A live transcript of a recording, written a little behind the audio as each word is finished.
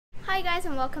Hi guys,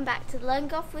 and welcome back to Learn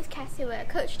Golf with Cassie, where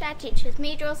Coach Dad teaches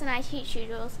me drills and I teach you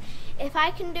drills. If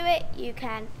I can do it, you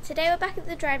can. Today we're back at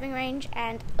the driving range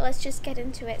and let's just get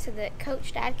into it so that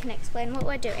Coach Dad can explain what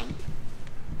we're doing.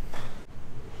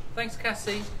 Thanks,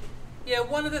 Cassie. Yeah,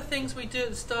 one of the things we do at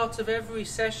the start of every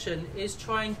session is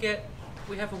try and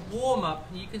we have a warm-up,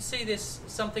 and you can see this,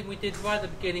 something we did right at the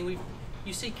beginning.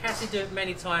 You see Cassie do it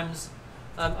many times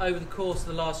over the course of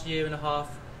the last year and a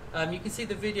half. You can see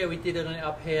the video we did on it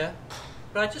up here.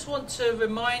 But I just want to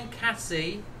remind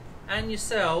Cassie and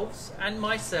yourselves and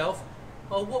myself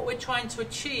of what we're trying to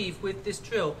achieve with this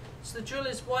drill. So the drill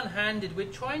is one-handed.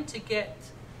 We're trying to get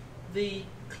the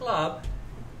club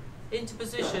into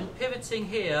position, pivoting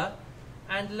here,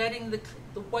 and letting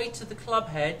the weight of the club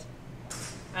head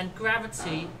and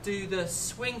gravity do the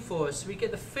swing for us. So we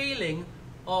get the feeling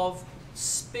of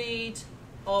speed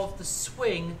of the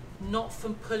swing, not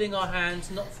from pulling our hands,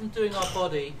 not from doing our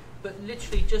body, but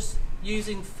literally just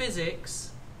using physics,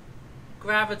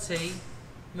 gravity,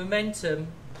 momentum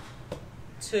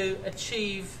to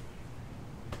achieve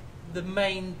the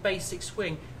main basic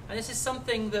swing. And this is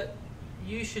something that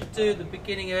you should do at the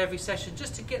beginning of every session,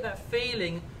 just to get that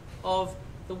feeling of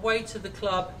the weight of the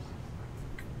club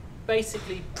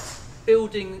basically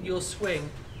building your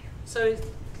swing. So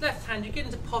left hand, you get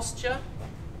into posture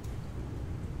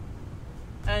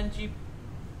and you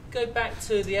go back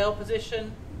to the L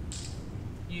position.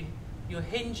 You're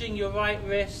hinging your right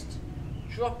wrist,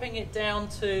 dropping it down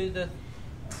to the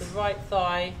right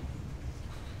thigh.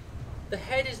 The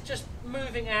head is just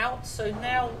moving out, so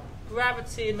now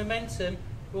gravity and momentum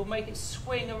will make it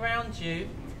swing around you,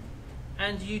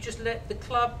 and you just let the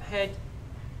club head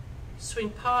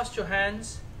swing past your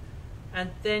hands,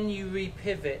 and then you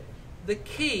re-pivot. The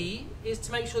key is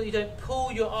to make sure that you don't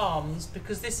pull your arms,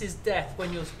 because this is death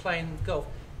when you're playing golf.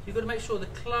 You've got to make sure the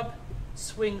club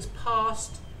swings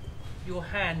past your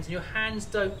hands, and your hands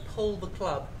don't pull the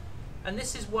club. And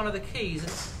this is one of the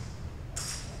keys.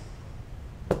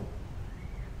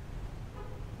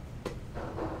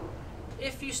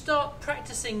 If you start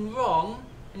practicing wrong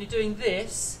and you're doing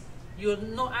this, you're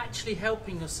not actually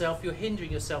helping yourself, you're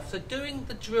hindering yourself. So doing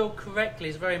the drill correctly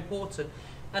is very important,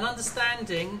 and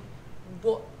understanding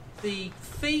what the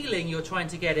feeling you're trying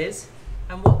to get is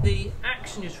and what the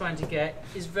action you're trying to get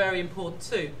is very important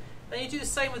too. Then you do the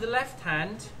same with the left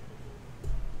hand.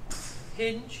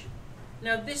 Hinge.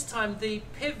 Now this time the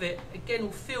pivot again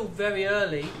will feel very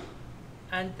early,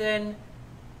 and then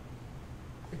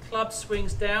the club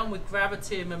swings down with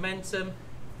gravity and momentum,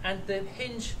 and the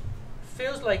hinge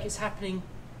feels like it's happening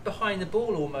behind the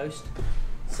ball almost,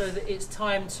 so that it's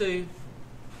time to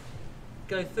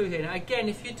go through here. Now again,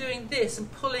 if you're doing this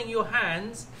and pulling your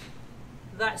hands,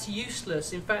 that's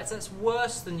useless. In fact, that's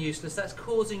worse than useless. That's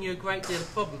causing you a great deal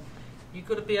of problem. You've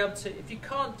got to be able to, if you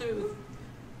can't do it with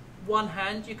one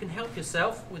hand, you can help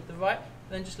yourself with the right, and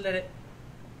then just let it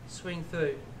swing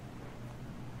through.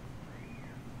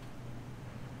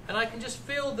 And I can just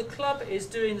feel the club is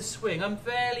doing the swing. I'm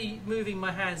barely moving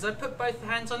my hands. I put both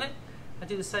hands on it. I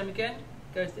do the same again.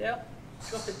 Go to the L,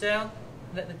 drop it down,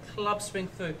 and let the club swing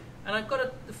through. And I've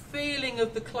got the feeling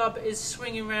of the club is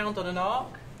swinging around on an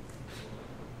arc.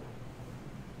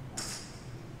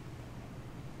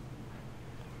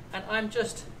 And I'm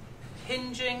just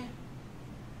hinging,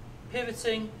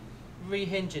 pivoting,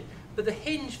 re-hinging. But the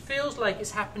hinge feels like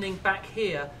it's happening back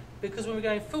here, because when we're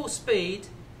going full speed,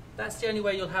 that's the only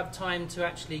way you'll have time to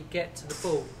actually get to the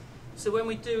ball. So when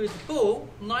we do with the ball,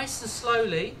 nice and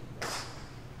slowly,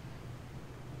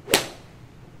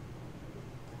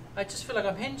 I just feel like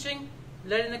I'm hinging,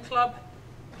 letting the club,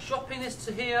 dropping this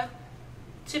to here,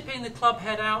 tipping the club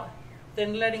head out,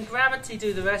 then letting gravity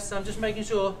do the rest. So I'm just making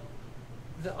sure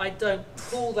that I don't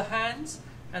pull the hands,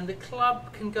 and the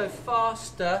club can go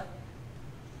faster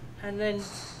and then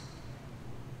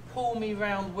pull me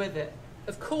round with it.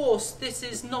 Of course, this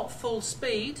is not full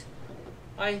speed.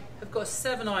 I have got a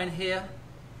 7-iron here,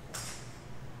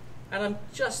 and I'm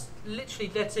just literally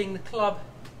letting the club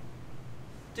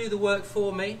do the work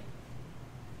for me.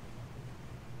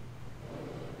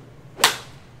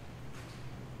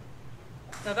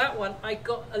 Now that one, I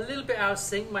got a little bit out of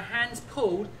sync, my hands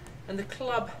pulled, and the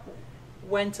club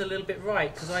went a little bit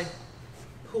right, because I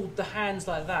pulled the hands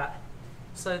like that.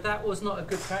 So that was not a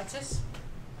good practice.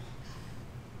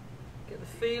 Get the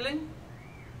feeling.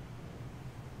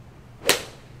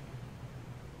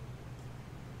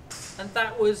 And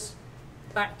that was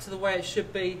back to the way it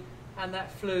should be, and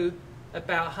that flew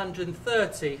about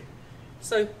 130.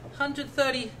 So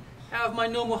 130 out of my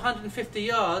normal 150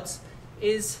 yards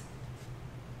is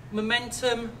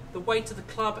momentum, the weight of the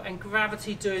club, and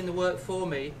gravity doing the work for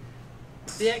me.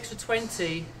 The extra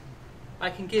 20 I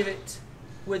can give it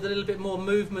with a little bit more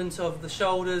movement of the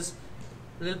shoulders,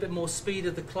 a little bit more speed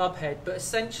of the club head, but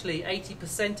essentially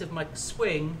 80% of my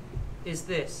swing is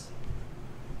this.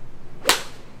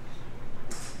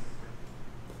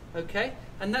 Okay,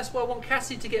 and that's what I want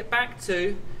Cassie to get back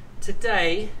to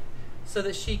today, so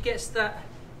that she gets that,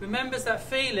 remembers that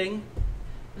feeling,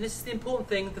 and this is the important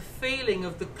thing, the feeling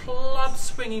of the club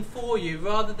swinging for you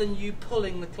rather than you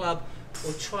pulling the club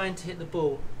or trying to hit the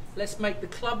ball. Let's make the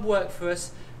club work for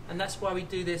us, and that's why we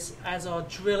do this as our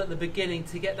drill at the beginning,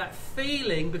 to get that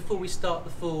feeling before we start the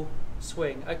full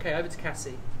swing. Okay, over to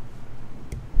Cassie.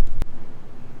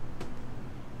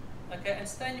 Okay, and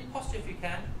stay in your posture if you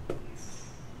can.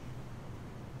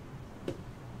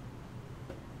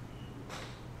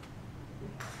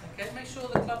 Okay, make sure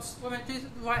the club's, well, do the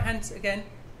right hand again,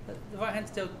 the right hand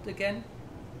still again,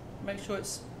 make sure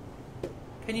it's,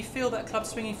 can you feel that club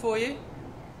swinging for you?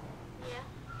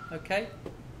 Yeah. Okay.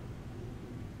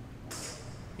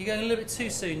 You're going a little bit too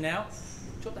soon now.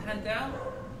 Drop the hand down.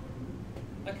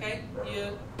 Okay,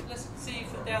 let's see you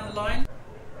from down the line.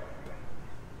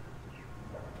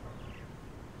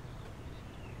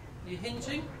 You're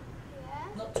hinging?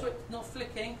 Yeah. Not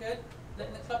flicking, good.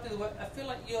 Letting the club do the work. I feel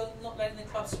like you're not letting the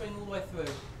club swing all the way through.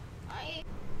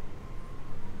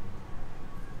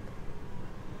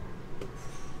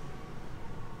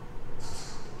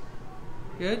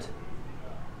 Good.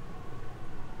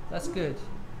 That's good.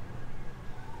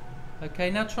 Okay,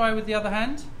 now try with the other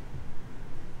hand.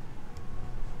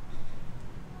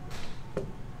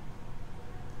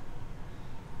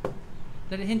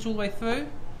 Let it hinge all the way through.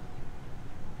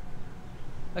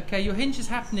 Okay, your hinge is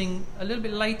happening a little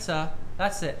bit later.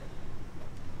 That's it.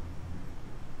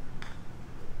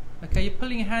 Okay, you're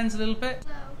pulling your hands a little bit.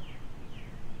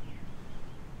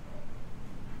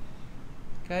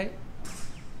 Okay.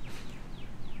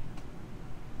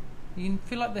 You can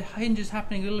feel like the hinge is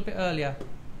happening a little bit earlier.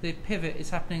 The pivot is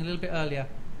happening a little bit earlier.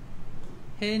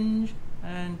 Hinge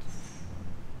and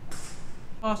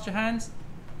past your hands.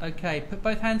 Okay, put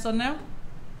both hands on now.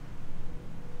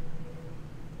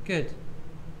 Good.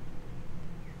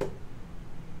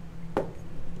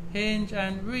 Hinge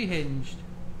and rehinged.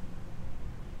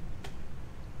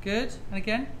 Good. And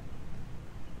again.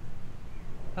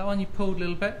 That one you pulled a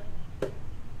little bit.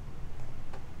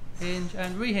 Hinge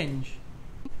and rehinge.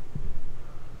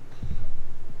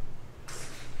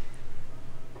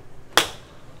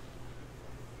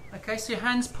 Okay, so your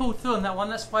hands pulled through on that one,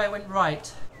 that's why it went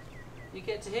right. You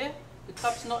get to here, the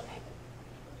club's not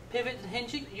pivot and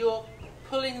hinging, you're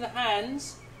pulling the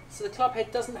hands so the club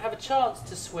head doesn't have a chance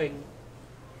to swing.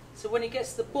 So when it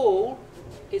gets the ball,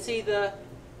 it's either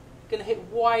going to hit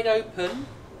wide open,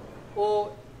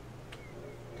 or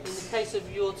in the case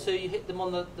of your two, you hit them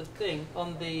on the thing,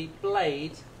 on the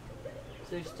blade.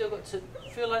 So you've still got to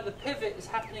feel like the pivot is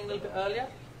happening a little bit earlier.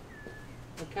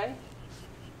 Okay.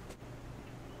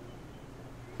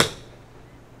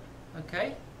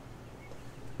 Okay.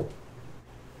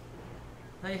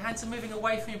 Now your hands are moving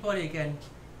away from your body again.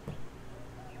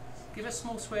 Give it a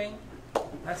small swing.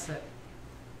 That's it.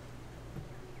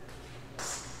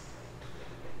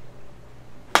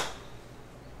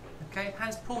 Okay,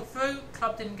 hands pulled through,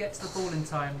 club didn't get to the ball in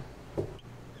time.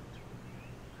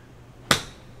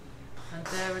 And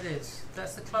there it is.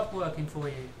 That's the club working for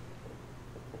you.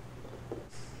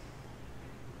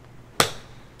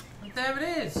 And there it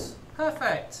is.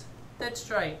 Perfect. Dead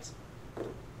straight.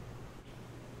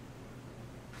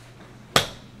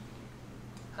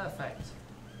 Perfect.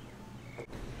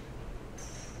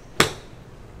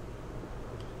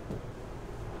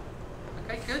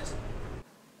 Okay, good.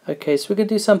 Okay, so we're going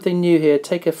to do something new here.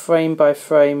 Take a frame by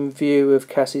frame view of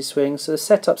Cassie's swing. So the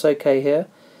setup's okay here.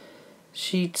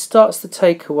 She starts the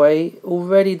takeaway.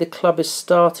 Already the club is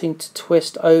starting to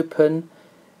twist open.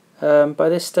 By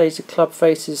this stage the club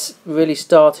face is really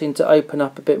starting to open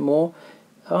up a bit more.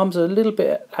 Her arms are a little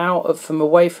bit out from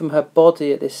away from her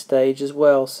body at this stage as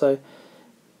well. So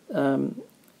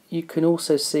you can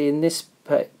also see in this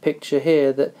picture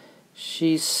here that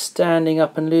she's standing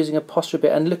up and losing her posture a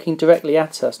bit and looking directly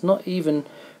at us, not even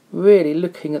really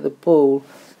looking at the ball.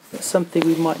 That's something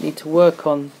we might need to work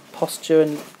on, posture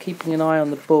and keeping an eye on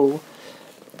the ball.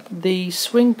 The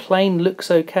swing plane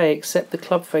looks okay, except the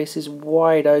club face is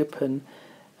wide open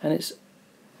and it's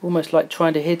almost like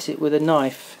trying to hit it with a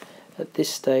knife at this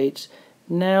stage.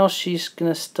 Now she's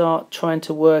going to start trying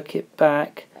to work it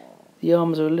back. The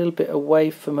arms are a little bit away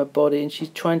from her body and she's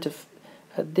trying to,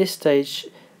 at this stage,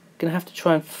 going to have to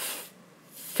try and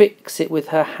fix it with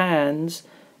her hands.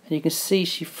 And you can see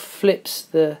she flips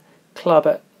the club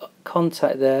at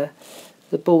contact there.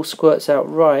 The ball squirts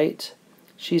out right.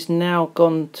 She's now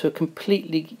gone to a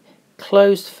completely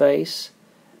closed face,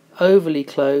 overly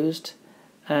closed,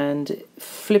 and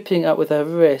flipping up with her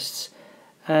wrists,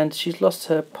 and she's lost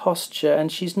her posture,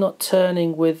 and she's not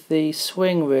turning with the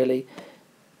swing really,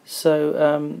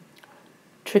 so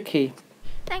tricky.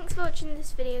 Thanks for watching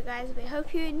this video, guys. We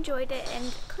hope you enjoyed it,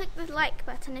 and click the like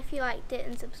button if you liked it,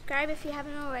 and subscribe if you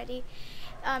haven't already.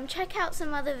 Check out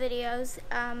some other videos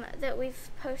that we've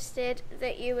posted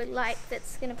that you would like,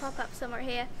 that's going to pop up somewhere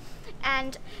here.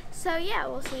 And so yeah,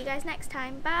 we'll see you guys next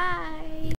time. Bye!